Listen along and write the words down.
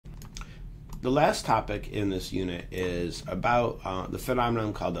The last topic in this unit is about the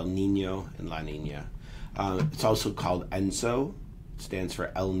phenomenon called El Niño and La Niña. It's also called ENSO. It stands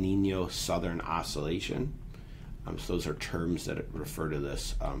for El Niño Southern Oscillation. So those are terms that refer to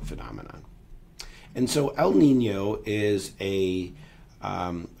this phenomenon. And so El Niño is a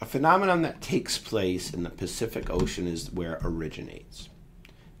phenomenon that takes place in the Pacific Ocean, is where it originates.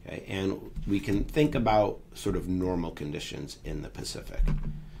 Okay? And we can think about sort of normal conditions in the Pacific.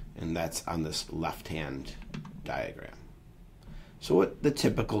 And that's on this left-hand diagram. So what the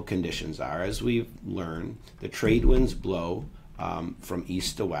typical conditions are, as we've learned, the trade winds blow from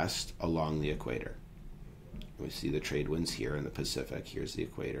east to west along the equator. We see the trade winds here in the Pacific. Here's the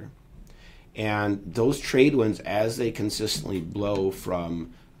equator. And those trade winds, as they consistently blow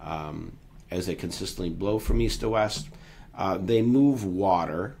from east to west, they move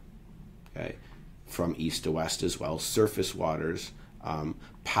water, okay, from east to west as well. Surface waters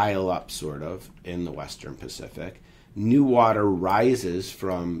pile up sort of in the western Pacific. New water rises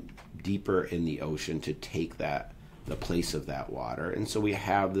from deeper in the ocean to take the place of that water. And so we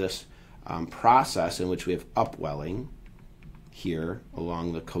have this process in which we have upwelling here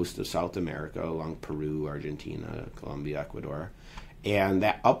along the coast of South America, along Peru, Argentina, Colombia, Ecuador. And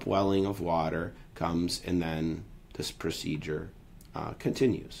that upwelling of water comes, and then this procedure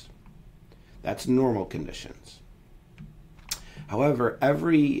continues. That's normal conditions. However,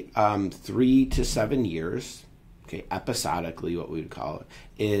 every 3 to 7 years, okay, episodically what we would call it,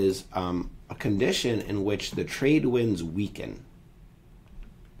 is a condition in which the trade winds weaken.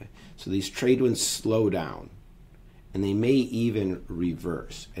 Okay? So these trade winds slow down, and they may even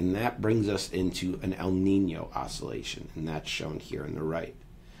reverse. And that brings us into an El Niño oscillation, and that's shown here on the right.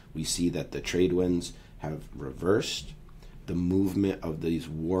 We see that the trade winds have reversed. The movement of these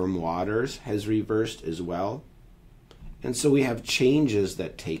warm waters has reversed as well. And so we have changes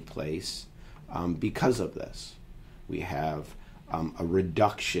that take place because of this. We have a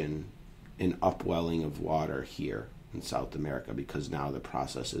reduction in upwelling of water here in South America because now the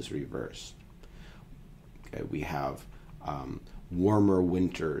process is reversed. Okay, we have warmer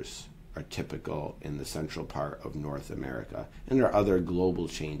winters are typical in the central part of North America. And there are other global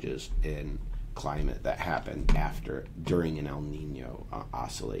changes in climate that happen during an El Niño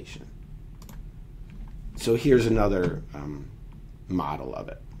oscillation. So here's another model of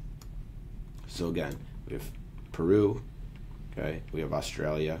it. So again, we have Peru, okay, we have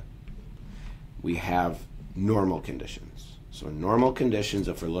Australia. We have normal conditions. So in normal conditions,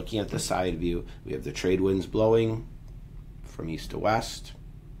 if we're looking at the side view, we have the trade winds blowing from east to west,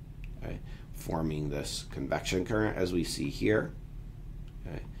 okay, forming this convection current as we see here.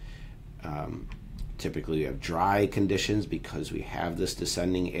 Okay. Typically we have dry conditions because we have this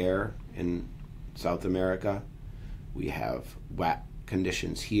descending air in South America. We have wet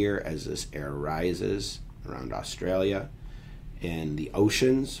conditions here as this air rises around Australia. In the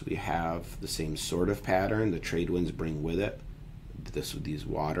oceans, we have the same sort of pattern. The trade winds bring with it these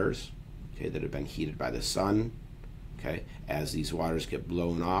waters, okay, that have been heated by the sun. Okay, as these waters get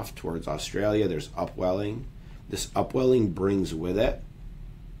blown off towards Australia, there's upwelling. This upwelling brings with it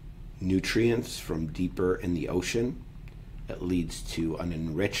nutrients from deeper in the ocean. It leads to an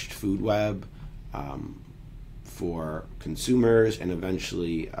enriched food web for consumers and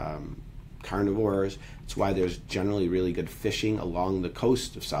eventually carnivores. It's why there's generally really good fishing along the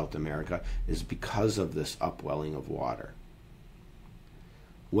coast of South America, is because of this upwelling of water.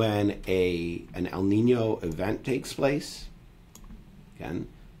 When an El Niño event takes place, again,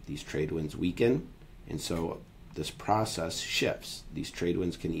 these trade winds weaken, and so this process shifts. These trade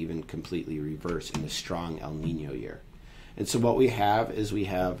winds can even completely reverse in a strong El Niño year. And so what we have is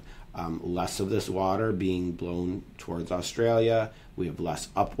less of this water being blown towards Australia. We have less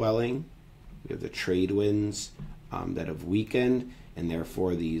upwelling. We have the trade winds that have weakened, and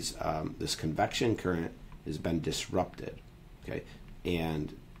therefore this convection current has been disrupted. Okay,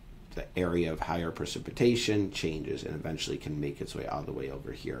 and the area of higher precipitation changes and eventually can make its way all the way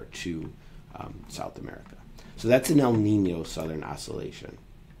over here to South America. So that's an El Niño Southern Oscillation.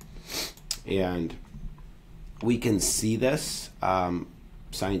 And we can see this.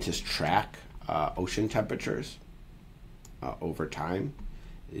 Scientists track ocean temperatures over time.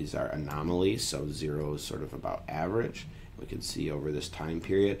 These are anomalies, so 0 is sort of about average. We can see over this time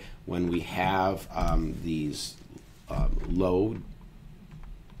period when we have these low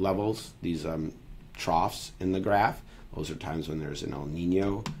levels, these troughs in the graph. Those are times when there's an El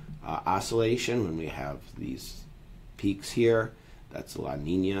Niño oscillation. When we have these peaks here, that's La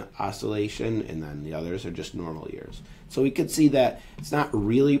Niña oscillation, and then the others are just normal years. So we could see that it's not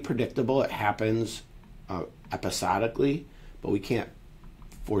really predictable. It happens episodically, but we can't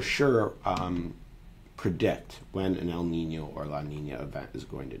for sure predict when an El Nino or La Nina event is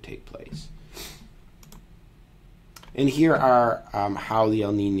going to take place. And here are how the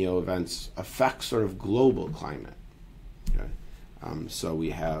El Nino events affect sort of global climate. Okay? So we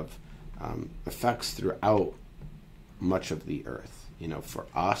have effects throughout much of the Earth. You know, for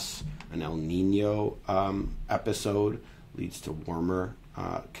us, an El Nino episode leads to warmer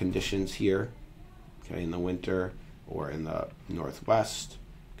conditions here, okay, in the winter or in the Northwest,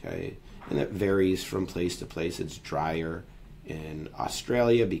 okay, and it varies from place to place. It's drier in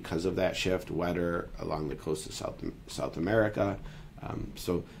Australia because of that shift, wetter along the coast of South America.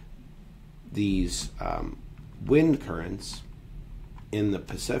 So these wind currents in the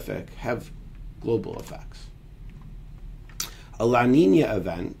Pacific have global effects. A La Nina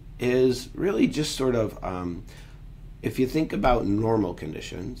event is really just sort of, if you think about normal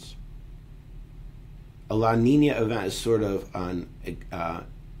conditions, a La Nina event is sort of an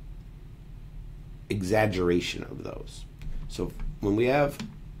exaggeration of those. So when we have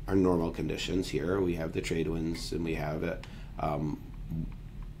our normal conditions here, we have the trade winds and we have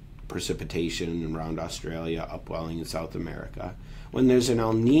precipitation around Australia, upwelling in South America. When there's an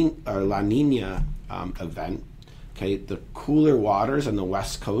La Nina event, okay, the cooler waters on the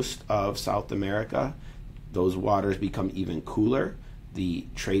west coast of South America, those waters become even cooler. The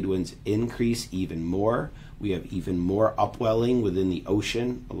trade winds increase even more. We have even more upwelling within the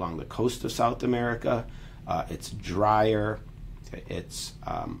ocean along the coast of South America. It's drier. It's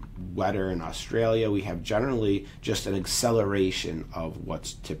wetter in Australia. We have generally just an acceleration of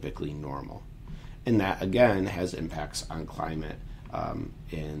what's typically normal. And that, again, has impacts on climate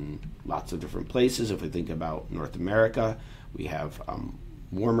in lots of different places. If we think about North America, we have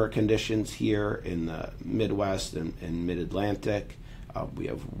warmer conditions here in the Midwest and Mid-Atlantic. We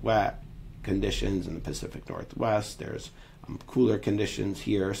have wet conditions in the Pacific Northwest. There's cooler conditions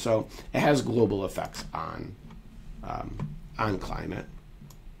here. So it has global effects on climate.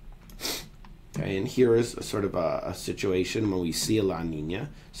 Okay, and here is a sort of a situation when we see a La Nina.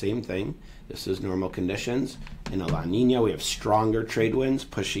 Same thing. This is normal conditions. In a La Nina, we have stronger trade winds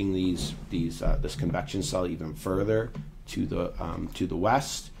pushing this convection cell even further to the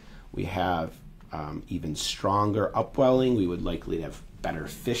west. We have even stronger upwelling. We would likely have better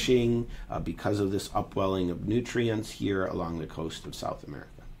fishing because of this upwelling of nutrients here along the coast of South America.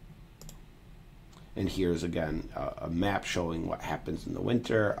 And here's again a map showing what happens in the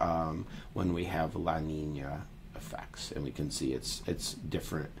winter when we have La Nina effects, and we can see it's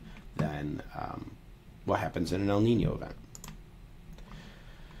different than what happens in an El Nino event.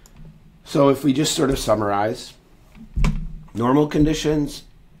 So if we just sort of summarize, normal conditions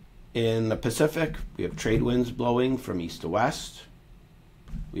in the Pacific, we have trade winds blowing from east to west.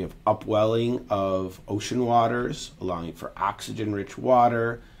 We have upwelling of ocean waters, allowing for oxygen-rich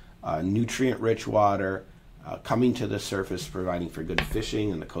water, nutrient-rich water coming to the surface, providing for good fishing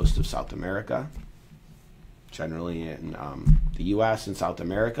in the coast of South America. Generally in the U.S. and South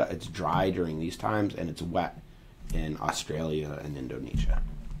America, it's dry during these times, and it's wet in Australia and Indonesia.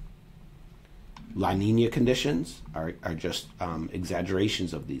 La Nina conditions are just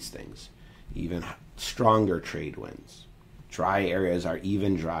exaggerations of these things. Even stronger trade winds. Dry areas are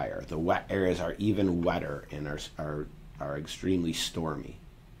even drier. The wet areas are even wetter and are extremely stormy.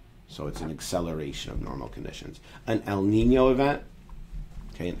 So it's an acceleration of normal conditions. An El Nino event,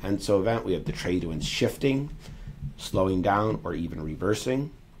 okay, an ENSO event, we have the trade winds shifting, slowing down, or even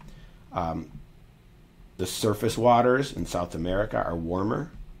reversing. The surface waters in South America are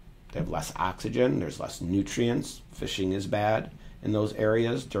warmer. They have less oxygen. There's less nutrients. Fishing is bad in those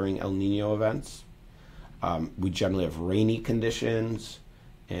areas during El Nino events. We generally have rainy conditions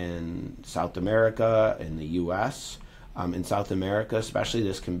in South America, in the U.S. In South America especially,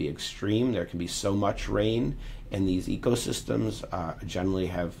 this can be extreme. There can be so much rain, and these ecosystems generally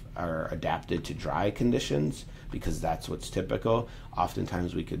are adapted to dry conditions because that's what's typical.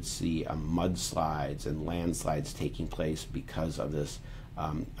 Oftentimes we could see mudslides and landslides taking place because of this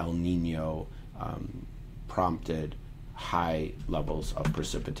El Nino prompted high levels of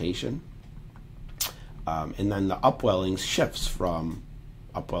precipitation. And then the upwelling shifts from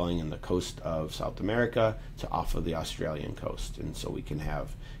upwelling in the coast of South America to off of the Australian coast, and so we can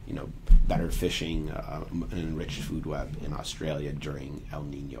have better fishing, an enriched food web in Australia during El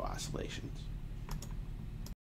Nino oscillations.